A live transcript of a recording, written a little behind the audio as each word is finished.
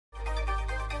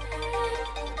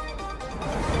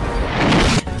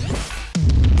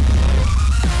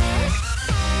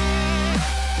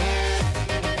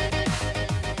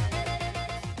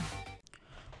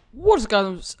What's up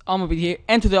guys, I'm gonna be here,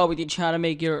 and today I'll be teaching how to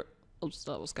make your, oops,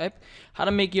 that was Skype, how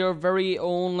to make your very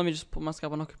own, let me just put my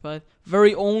Skype on occupied,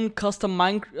 very own custom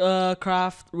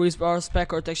Minecraft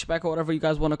ResourcePack or TexturePack or whatever you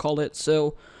guys want to call it.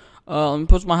 So, let me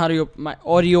put my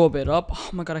audio a bit up. Oh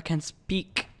my god, I can't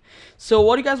speak. So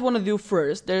what you guys want to do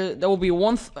first, there will be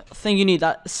one thing you need,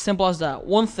 that simple as that,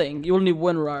 one thing, you will need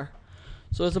WinRAR.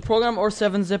 So it's a program, or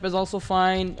 7-zip is also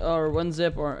fine, or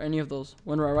 1-zip, or any of those.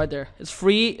 WinRAR right there. It's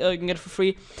free, you can get it for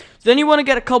free. So then you want to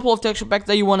get a couple of texture packs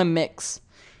that you want to mix.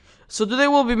 So today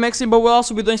we'll be mixing, but we'll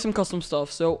also be doing some custom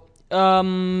stuff. So,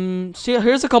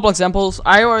 here's a couple examples.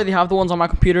 I already have the ones on my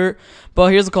computer,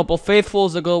 but here's a couple. Faithful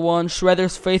is a good one.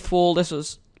 Shredder's Faithful, this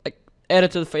is like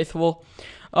edited Faithful.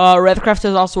 Redcraft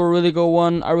is also a really good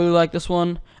one. I really like this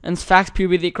one. And Fax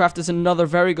PBD Craft is another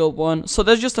very good one. So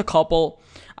there's just a couple.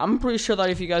 I'm pretty sure that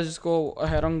if you guys just go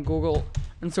ahead on Google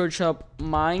and search up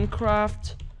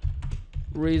Minecraft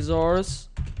Resource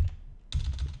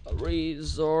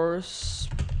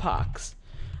Packs,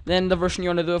 then the version you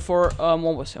want to do it for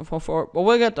 1.7.4. But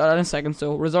we'll get that in a second.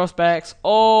 So resource packs,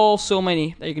 so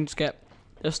many that you can just get.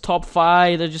 There's top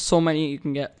 5. There's just so many you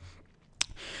can get.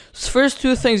 So first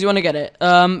two things you want to get it.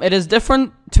 It is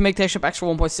different to make texture packs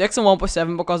for 1.6 and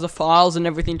 1.7 because the files and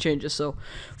everything changes. So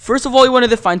first of all, you want to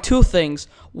define two things.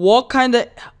 What kind of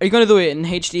are you going to do it in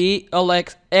HD,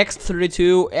 like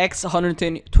X32,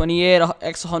 X128,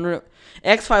 X100,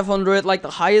 X500? Like the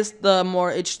highest, the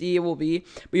more HD it will be,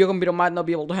 but your computer might not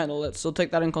be able to handle it. So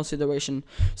take that in consideration.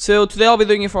 So today I'll be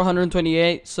doing it for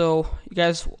 128. So you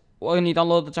guys, when you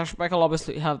download the texture pack, I'll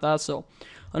obviously have that. So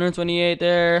 128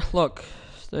 there. Look.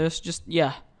 There's just,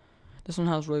 yeah, this one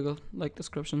has really good, like,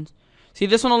 descriptions. See,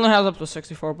 this one only has up to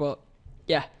 64, but,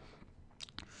 yeah.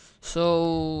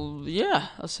 So, yeah,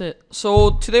 that's it.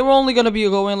 So, today we're only going to be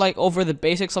going, like, over the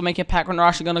basics of making a pack. We're not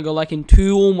actually going to go, like, in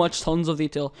tons of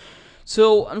detail.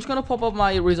 So, I'm just going to pop up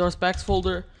my resource packs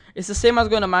folder. It's the same as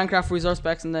going to Minecraft resource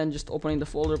packs and then just opening the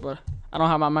folder, but I don't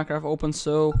have my Minecraft open,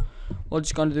 so we're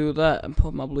just going to do that and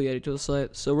put my Blue Yeti to the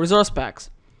side. So, resource packs.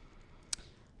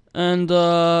 And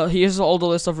here's all the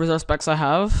list of resource packs I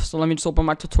have. So let me just open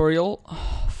my tutorial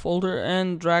folder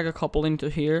and drag a couple into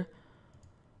here.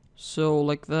 So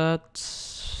like that.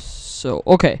 So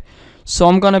okay. So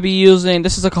I'm gonna be using,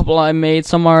 this is a couple I made.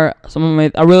 Some I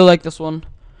made. I really like this one.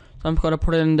 So I'm gonna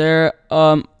put it in there.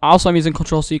 Also I'm using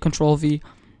Control C, Control V.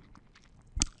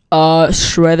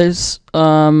 Shredders.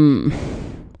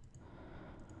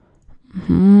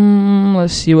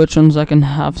 Let's see which ones I can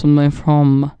have something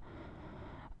from.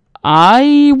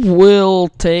 I will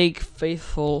take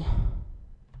Faithful.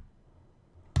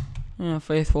 Yeah,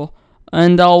 Faithful.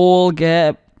 And I will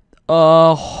get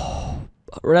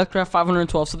Redcraft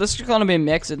 512. So this is gonna be a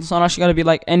mix. It's not actually gonna be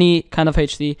like any kind of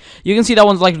HD. You can see that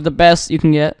one's like the best you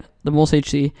can get, the most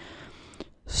HD.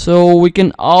 So we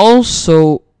can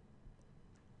also,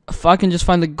 if I can just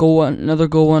find the Go one, another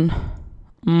Go one.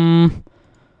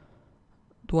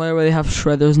 Do I already have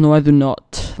shredders? No, I do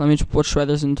not. Let me just put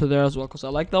shredders into there as well because I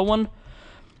like that one.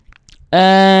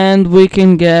 And we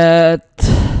can get,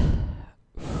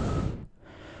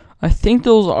 I think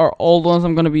those are all the ones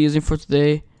I'm going to be using for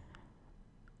today.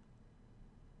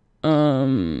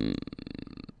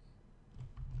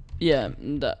 Yeah,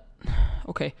 that.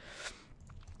 Okay.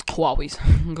 Huawei's,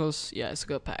 because yeah, it's a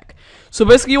good pack. So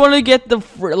basically, you want to get the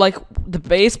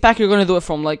base pack you're going to do it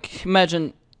from. Like,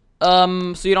 imagine.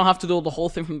 So you don't have to do the whole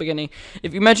thing from the beginning.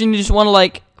 If you imagine you just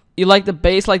want to you like the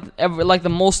base, like the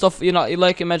most stuff, you know, you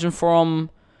like imagine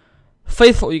from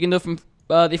Faithful, you can do it from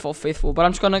default Faithful. But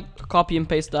I'm just gonna copy and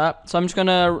paste that. So I'm just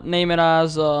gonna name it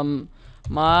as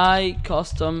my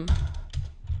custom.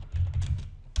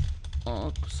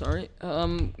 Oh, sorry.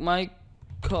 My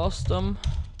custom.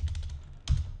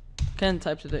 Can't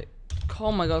type today.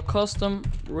 Oh my god, custom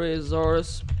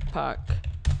resource pack.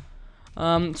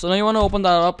 So now you want to open that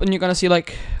up and you're gonna see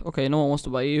like, okay, no one wants to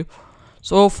buy you.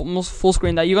 So full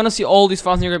screen that you're gonna see all these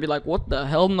files and you're gonna be like, what the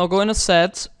hell? Now go into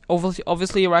sets.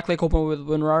 Obviously right click open with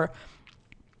WinRAR.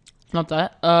 Not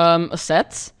that.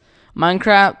 Sets.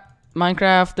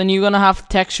 Minecraft. Then you're gonna have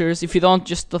textures. If you don't,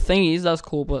 just the thingies, that's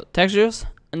cool. But textures,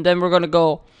 and then we're gonna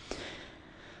go.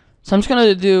 So I'm just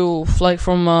gonna do like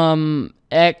from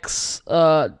X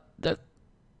the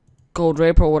Gold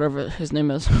Rape or whatever his name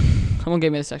is. Someone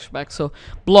gave me this texture back. So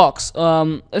blocks.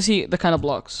 Let's see the kind of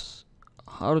blocks.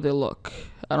 How do they look?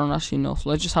 I don't actually know. So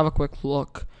let's just have a quick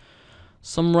look.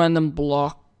 Some random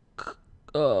block.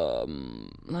 Let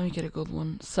me get a good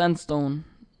one. Sandstone.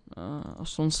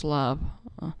 Stone slab.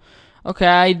 Okay,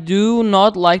 I do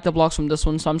not like the blocks from this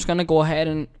one, so I'm just gonna go ahead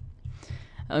and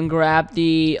grab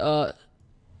the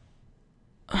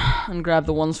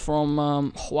ones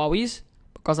from Huawei's.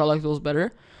 because I like those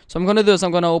better. So I'm gonna do is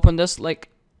I'm gonna open this like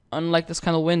unlike this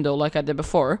kind of window like I did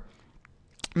before,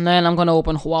 and then I'm gonna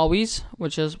open Huawei's,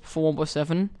 which is for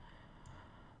 1.7.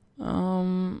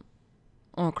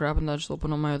 Oh crap! And that just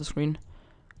opened on my other screen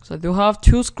because I do have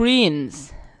 2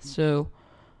 screens. So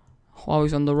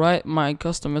Huawei's on the right, my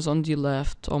custom is on the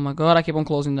left. Oh my god, I keep on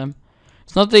closing them.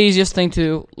 It's not the easiest thing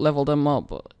to level them up,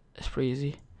 but it's pretty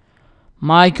easy.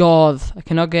 My god, I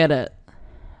cannot get it.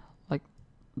 Like,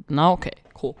 now? Okay,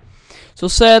 cool. So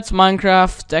sets,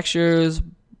 Minecraft, textures,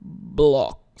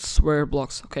 blocks. Where are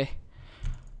blocks? Okay.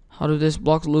 How do this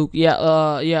blocks look?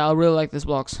 Yeah, yeah, I really like this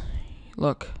blocks.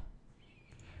 Look.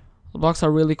 The blocks are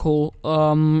really cool.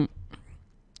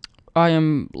 I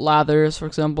am ladders, for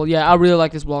example. Yeah, I really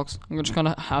like these blocks. I'm just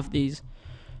gonna have these.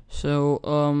 So,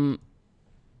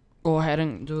 go ahead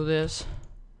and do this.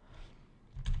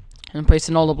 And paste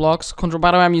in all the blocks. By the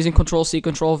way, I'm using Control C,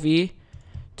 Control V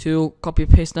to copy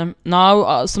paste them.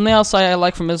 Now, something else I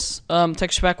like from this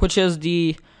TexturePack, which is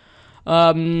the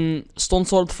stone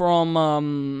sword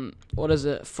from what is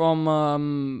it?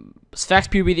 From Sfax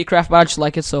PBD craft, but I just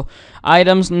like it. So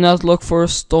items, not look for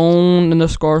stone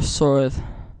underscore sword.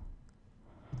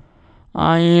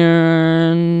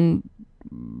 Iron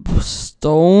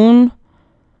stone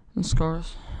underscore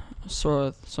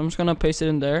sword. So I'm just gonna paste it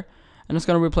in there. And it's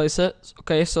gonna replace it.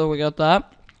 Okay, so we got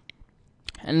that.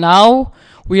 And now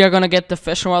we are gonna get the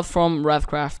fishing rod from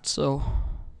Radcraft. So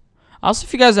also,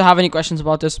 if you guys have any questions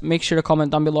about this, make sure to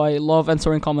comment down below. I love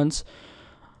answering comments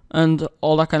and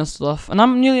all that kind of stuff. And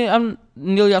I'm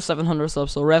nearly at 700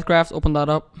 subs. So Radcraft, open that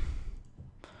up.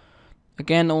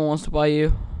 Again, no one wants to buy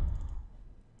you.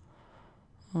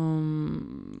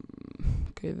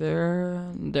 Okay,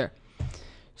 there.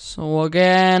 So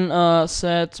again,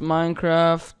 set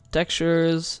Minecraft.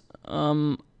 Textures,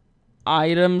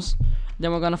 items,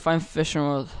 then we're gonna find fishing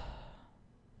rod.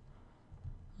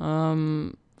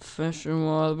 Fishing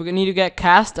rod. We're gonna need to get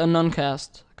cast and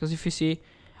non-cast, because if you see,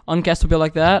 uncast will be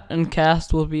like that, and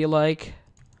cast will be like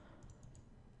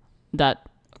that.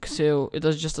 So it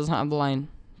just doesn't have the line.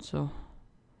 So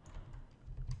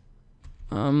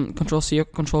Control C or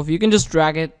Control V. You can just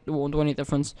drag it. It won't do any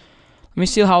difference. Let me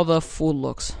see how the food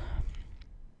looks.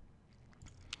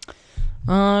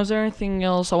 Is there anything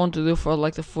else I want to do for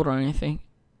like the food or anything?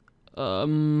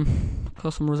 Custom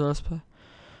ResourcePack,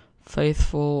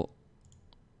 faithful.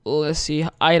 Let's see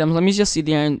items. Let me just see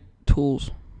the iron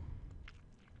tools.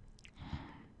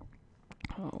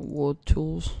 Wood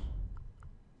tools.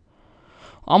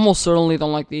 Almost certainly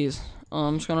don't like these.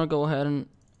 I'm just gonna go ahead and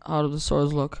how do the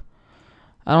swords look?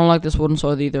 I don't like this wooden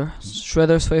sword either.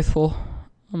 Shredder's faithful.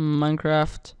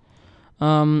 Minecraft.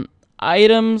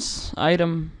 Items.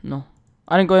 No.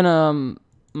 I didn't go in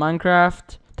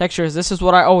Minecraft textures. This is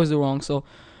what I always do wrong. So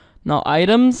now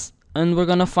items, and we're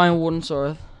gonna find wooden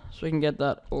sword so we can get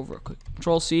that over.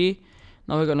 Control C.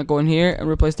 Now we're gonna go in here and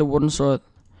replace the wooden sword.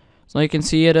 So you can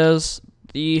see it as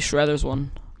the Shredder's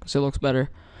one because it looks better.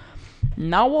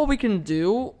 Now what we can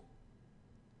do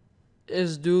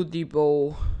is do the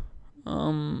bow.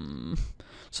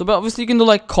 So but obviously you can do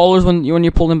like colors when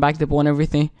you're pulling back the bow and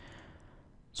everything.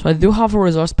 So I do have a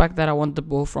resource pack that I want the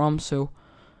bow from, so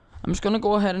I'm just gonna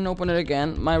go ahead and open it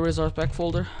again, my resource pack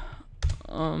folder.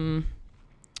 And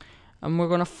we're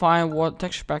gonna find what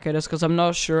texture pack it is, because I'm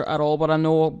not sure at all, but I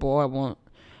know what bow I want.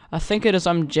 I think it is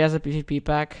Jazz PvP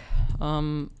pack.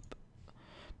 Not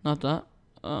that.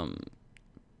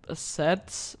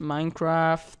 Sets,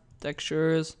 Minecraft,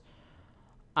 textures,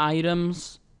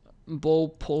 items, bow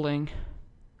pulling.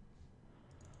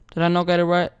 Did I not get it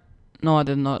right? No, I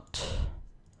did not.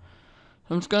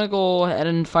 I'm just gonna go ahead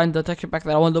and find the texture pack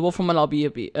that I want the bow from, and I'll be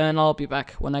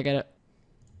back when I get it.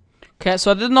 Okay,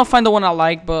 so I did not find the one I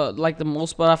like the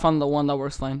most, but I found the one that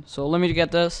works fine. So let me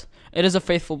get this. It is a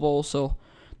faithful bow, so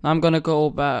now I'm gonna go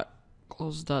back,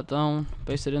 close that down,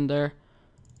 paste it in there.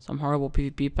 Some horrible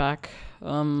PvP pack.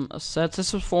 Sets.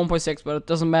 This was 4.6, but it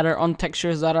doesn't matter on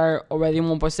textures that are already in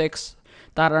 1.6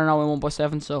 that are now in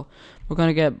 1.7. So we're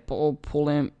gonna get bow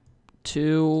pulling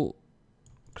 2.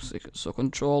 So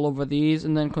control over these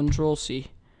and then Control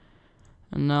C.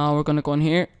 And now we're gonna go in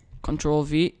here, Control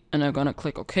V, and I'm gonna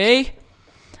click OK.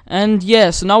 And yeah,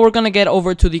 so now we're gonna get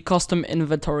over to the custom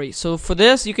inventory. So for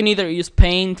this, you can either use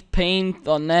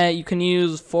paint.net, you can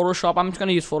use Photoshop. I'm just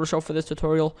gonna use Photoshop for this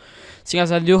tutorial. See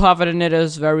guys, I do have it and it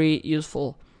is very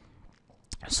useful.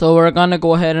 So we're gonna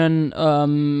go ahead and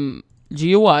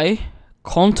GUI,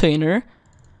 container,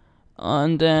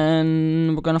 and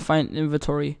then we're gonna find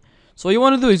inventory. So what you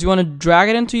want to do is you want to drag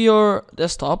it into your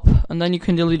desktop, and then you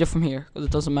can delete it from here because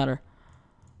it doesn't matter.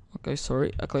 Okay,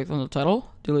 sorry, I clicked on the title,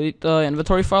 delete the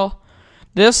inventory file.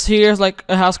 This here is like,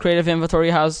 it has creative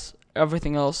inventory, has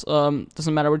everything else.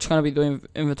 Doesn't matter, we're just gonna be doing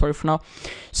inventory for now.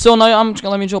 So now I'm just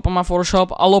gonna, let me just open my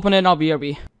Photoshop. I'll open it and I'll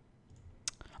BRB.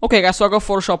 Okay guys, so I got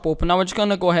Photoshop open. Now we're just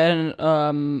gonna go ahead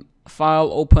and file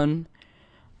open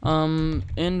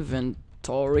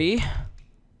inventory.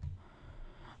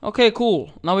 Okay,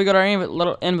 cool. Now we got our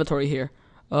little inventory here.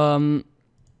 You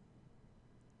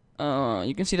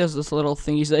can see there's this little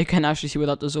thingies that you can actually see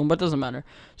without the zoom, but it doesn't matter.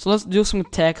 So let's do some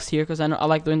text here, because I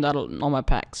like doing that on all my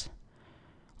packs.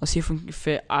 Let's see if we can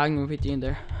fit Agni in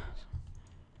there.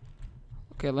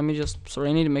 Okay, let me just, sorry,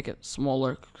 I need to make it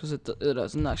smaller, because it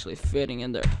isn't actually fitting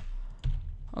in there.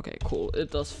 Okay, cool.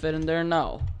 It does fit in there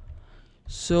now.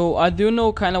 So I do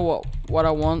know kind of what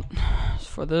I want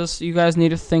for this. You guys need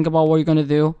to think about what you're gonna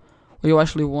do, what you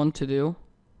actually want to do.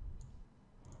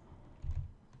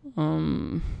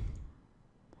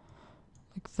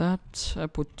 Like that. I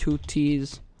put 2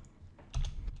 T's.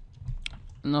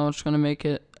 Now I'm just gonna make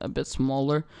it a bit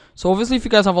smaller. So obviously, if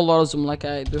you guys have a lot of zoom like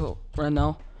I do right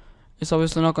now, it's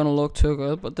obviously not gonna look too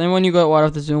good. But then when you go out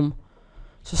of the zoom,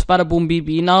 so spada boom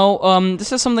BB. Now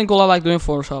this is something cool I like doing in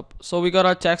Photoshop. So we got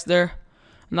our text there.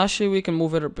 And actually we can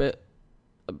move it a bit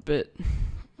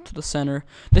to the center.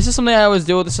 This is something I always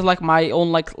do. This is like my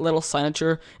own like little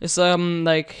signature. It's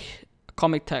like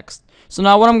comic text. So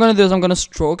now what I'm gonna do is I'm gonna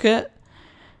stroke it.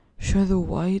 Show the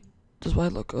white. Does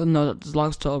white look? Oh no, that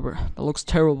looks terrible. That looks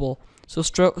terrible. So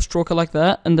stroke it like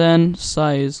that, and then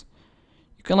size.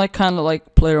 You can like kind of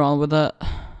like play around with that.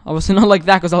 Obviously not like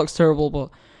that because that looks terrible,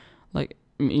 but like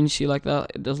you see like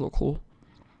that, it does look cool.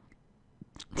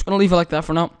 I'm just gonna leave it like that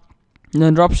for now. And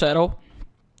then drop shadow,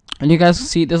 and you guys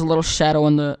see there's a little shadow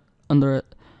under it.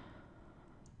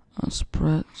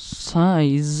 Spread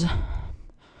size,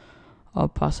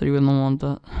 opacity. We don't want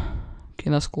that. Okay,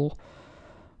 that's cool.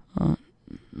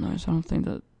 Nice. I don't think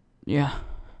that. Yeah.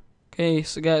 Okay,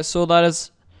 so guys, so that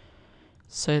is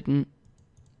Satan.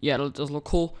 Yeah, that does look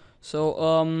cool.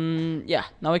 So yeah.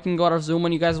 Now we can go out of zoom,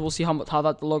 and you guys will see how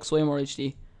that looks way more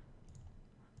HD.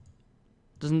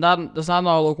 Does that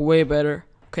not look way better?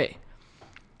 Okay.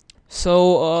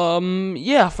 So,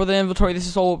 yeah, for the inventory, this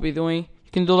is all we'll be doing.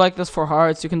 You can do like this for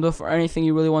hearts. You can do it for anything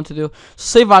you really want to do.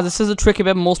 So save as. This is a tricky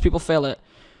bit. Most people fail it.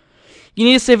 You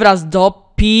need to save it as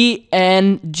 .png,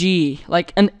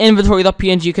 like an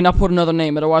inventory.png. You cannot put another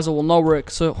name, otherwise it will not work.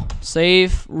 So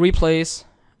save, replace.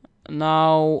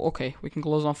 Now, okay, we can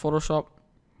close on Photoshop.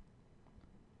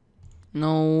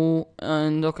 No,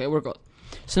 and okay, we're good.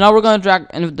 So now we're gonna drag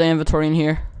the inventory in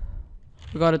here.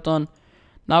 We got it done.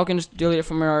 Now we can just delete it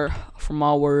from our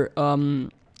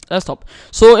desktop.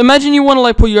 So imagine you want to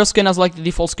like put your skin as like the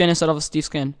default skin instead of a Steve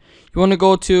skin. You want to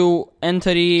go to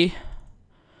entity,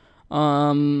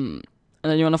 and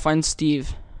then you want to find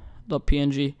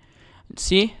Steve.png.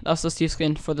 See, that's the Steve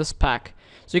skin for this pack.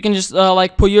 So you can just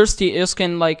like put your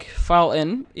skin like file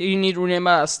in. You need to rename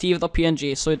it as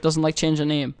Steve.png so it doesn't like change the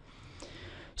name.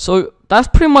 So that's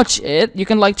pretty much it. You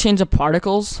can like change the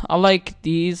particles. I like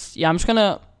these. Yeah, I'm just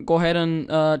gonna go ahead and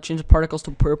change the particles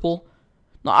to purple.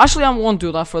 No, actually I won't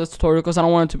do that for this tutorial because I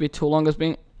don't want it to be too long. It's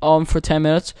being for 10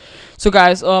 minutes. So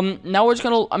guys, now I'm just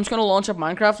gonna launch up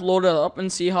Minecraft, load it up,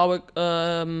 and see how it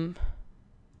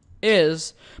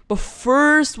is. But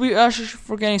first we actually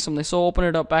forgetting something. So open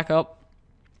it up, back up.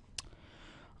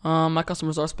 My custom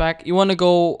resource pack. You want to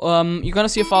go. You're gonna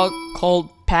see a file called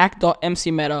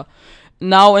pack.mcmeta.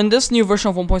 Now in this new version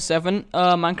of 1.7,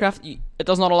 Minecraft, it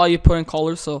does not allow you to put in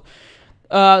colors. So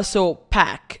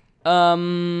pack.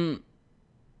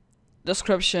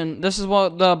 Description. This is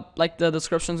what the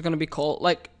description is gonna be called.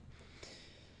 Like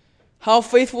how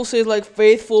faithful says like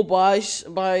faithful by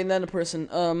then a person.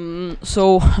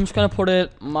 So I'm just gonna put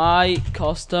it my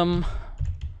custom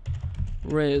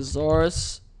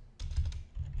resource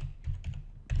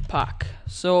pack.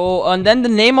 So and then the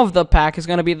name of the pack is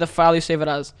gonna be the file you save it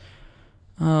as.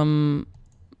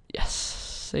 Yes,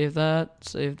 save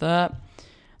that.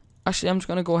 Actually, I'm just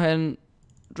gonna go ahead and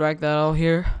drag that out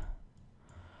here.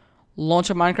 Launch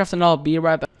a Minecraft and I'll be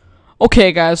right back.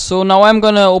 Okay guys, so now I'm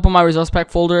gonna open my resource pack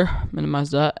folder,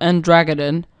 minimize that, and drag it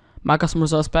in. My custom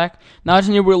resource pack. Now I just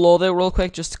need to reload it real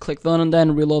quick, just click done and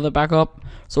then reload it back up.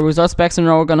 So resource packs, and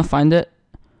now we're gonna find it.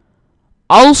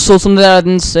 Also, something that I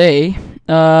didn't say,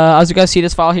 as you guys see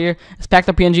this file here, it's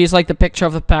pack.png. It's like the picture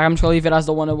of the pack. I'm just gonna leave it as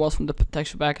the one it was from the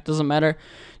texture pack. It doesn't matter.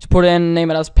 Just put it in and name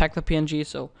it as pack.png.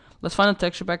 So let's find a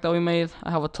texture pack that we made.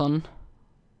 I have a ton.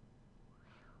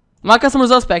 My custom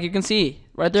resource pack, you can see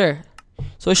right there.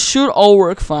 So it should all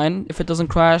work fine if it doesn't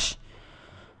crash.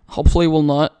 Hopefully it will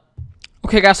not.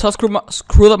 Okay, guys, so I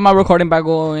screwed up my recording by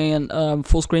going in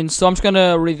full screen, so I'm just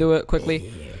gonna redo it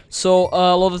quickly. So,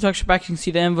 load the texture pack. You can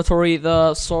see the inventory,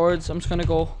 the swords. I'm just gonna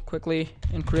go quickly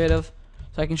in creative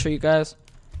so I can show you guys.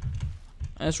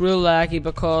 And it's really laggy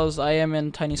because I am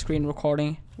in tiny screen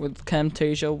recording with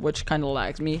Camtasia, which kind of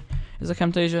lags me. Is it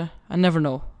Camtasia? I never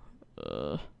know.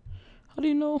 How do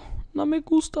you know? No me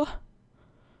gusta.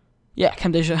 Yeah,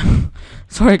 Camtasia.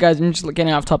 Sorry guys, I'm just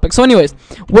getting off topic. So anyways,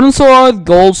 wooden sword,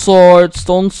 gold sword,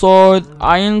 stone sword,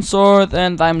 iron sword,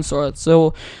 and diamond sword.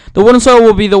 So the wooden sword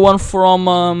will be the one from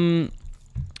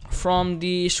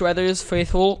the Shredder's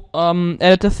Faithful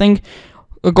editor thing.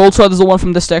 The gold sword is the one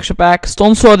from this texture pack.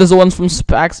 Stone sword is the one from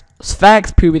Sphax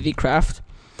PvP Craft.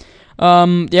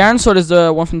 The iron sword is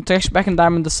the one from the texture pack, and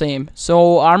diamond the same.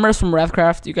 So armor is from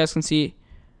Wrathcraft. You guys can see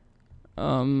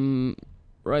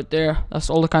right there. That's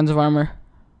all the kinds of armor.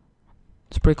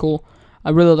 It's pretty cool.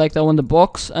 I really like that one, the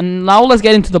box. And now let's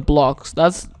get into the blocks.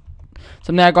 That's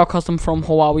something I got custom from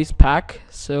Huawei's pack.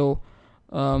 So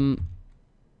so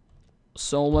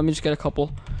let me just get a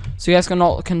couple so you guys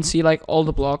can see like all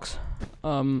the blocks.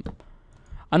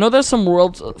 I know there's some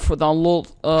worlds for download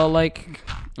like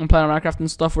on Planet Minecraft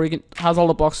and stuff where you can has all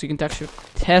the blocks so you can test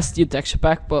your texture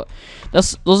pack, but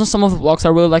those are some of the blocks. I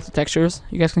really like the textures.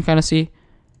 You guys can kind of see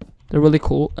they're really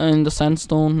cool, and the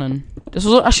sandstone. And this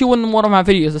was actually one of my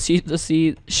videos, the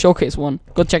sea showcase one.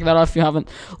 Go check that out if you haven't.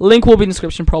 Link will be in the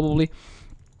description probably.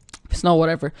 If it's not,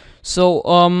 whatever.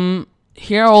 So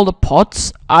here are all the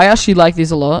pots. I actually like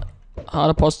these a lot. How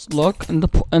the pots look, and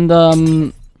look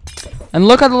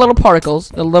at the little particles,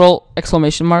 the little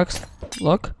exclamation marks.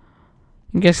 Look,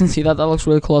 you guys can see that. That looks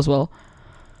really cool as well.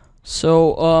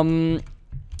 So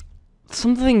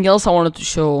something else I wanted to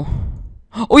show.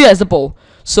 Oh yeah, it's the bow.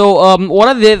 So what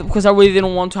I did, because I really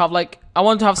didn't want to have like, I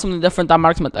wanted to have something different that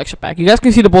marks my texture pack. You guys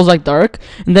can see the bow's like dark,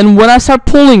 and then when I start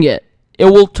pulling it, it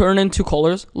will turn into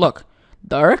colors. Look,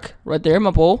 dark right there, my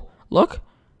bow. Look,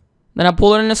 then I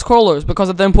pull it in its colors because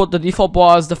I then put the default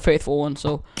bow as the faithful one.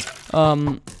 So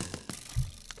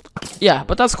yeah,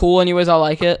 but that's cool. Anyways, I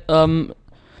like it. I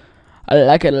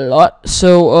like it a lot.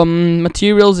 So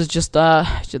materials is just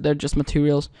they're just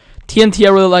materials. TNT, I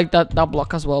really like that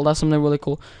block as well. That's something really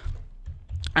cool.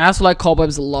 I also like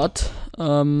cobwebs a lot.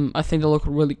 I think they look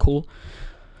really cool.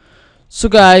 So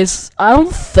guys, I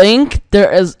don't think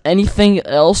there is anything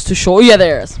else to show. Yeah,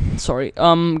 there is. Sorry,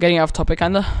 getting off topic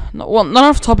kinda. No, well, not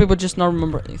off topic, but just not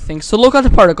remember anything. So look at the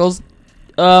particles.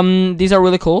 These are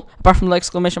really cool. Apart from the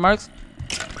exclamation marks,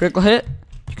 critical hit.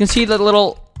 You can see the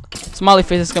little smiley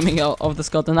faces coming out of the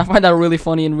skeleton. I find that really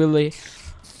funny and really,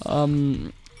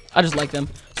 I just like them.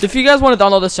 So if you guys want to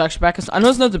download this texture pack, I know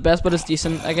it's not the best, but it's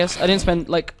decent, I guess. I didn't spend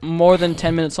like more than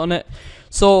 10 minutes on it.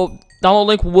 So download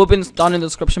link will be down in the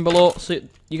description below, so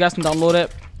you guys can download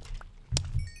it.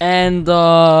 And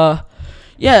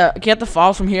yeah, get the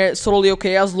file from here. It's totally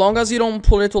okay as long as you don't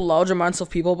pull it to large amounts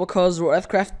of people, because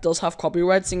Wrathcraft does have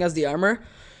copyright, seeing as the armor.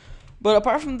 But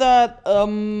apart from that,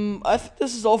 I think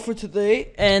this is all for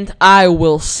today, and I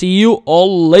will see you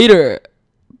all later.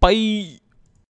 Bye.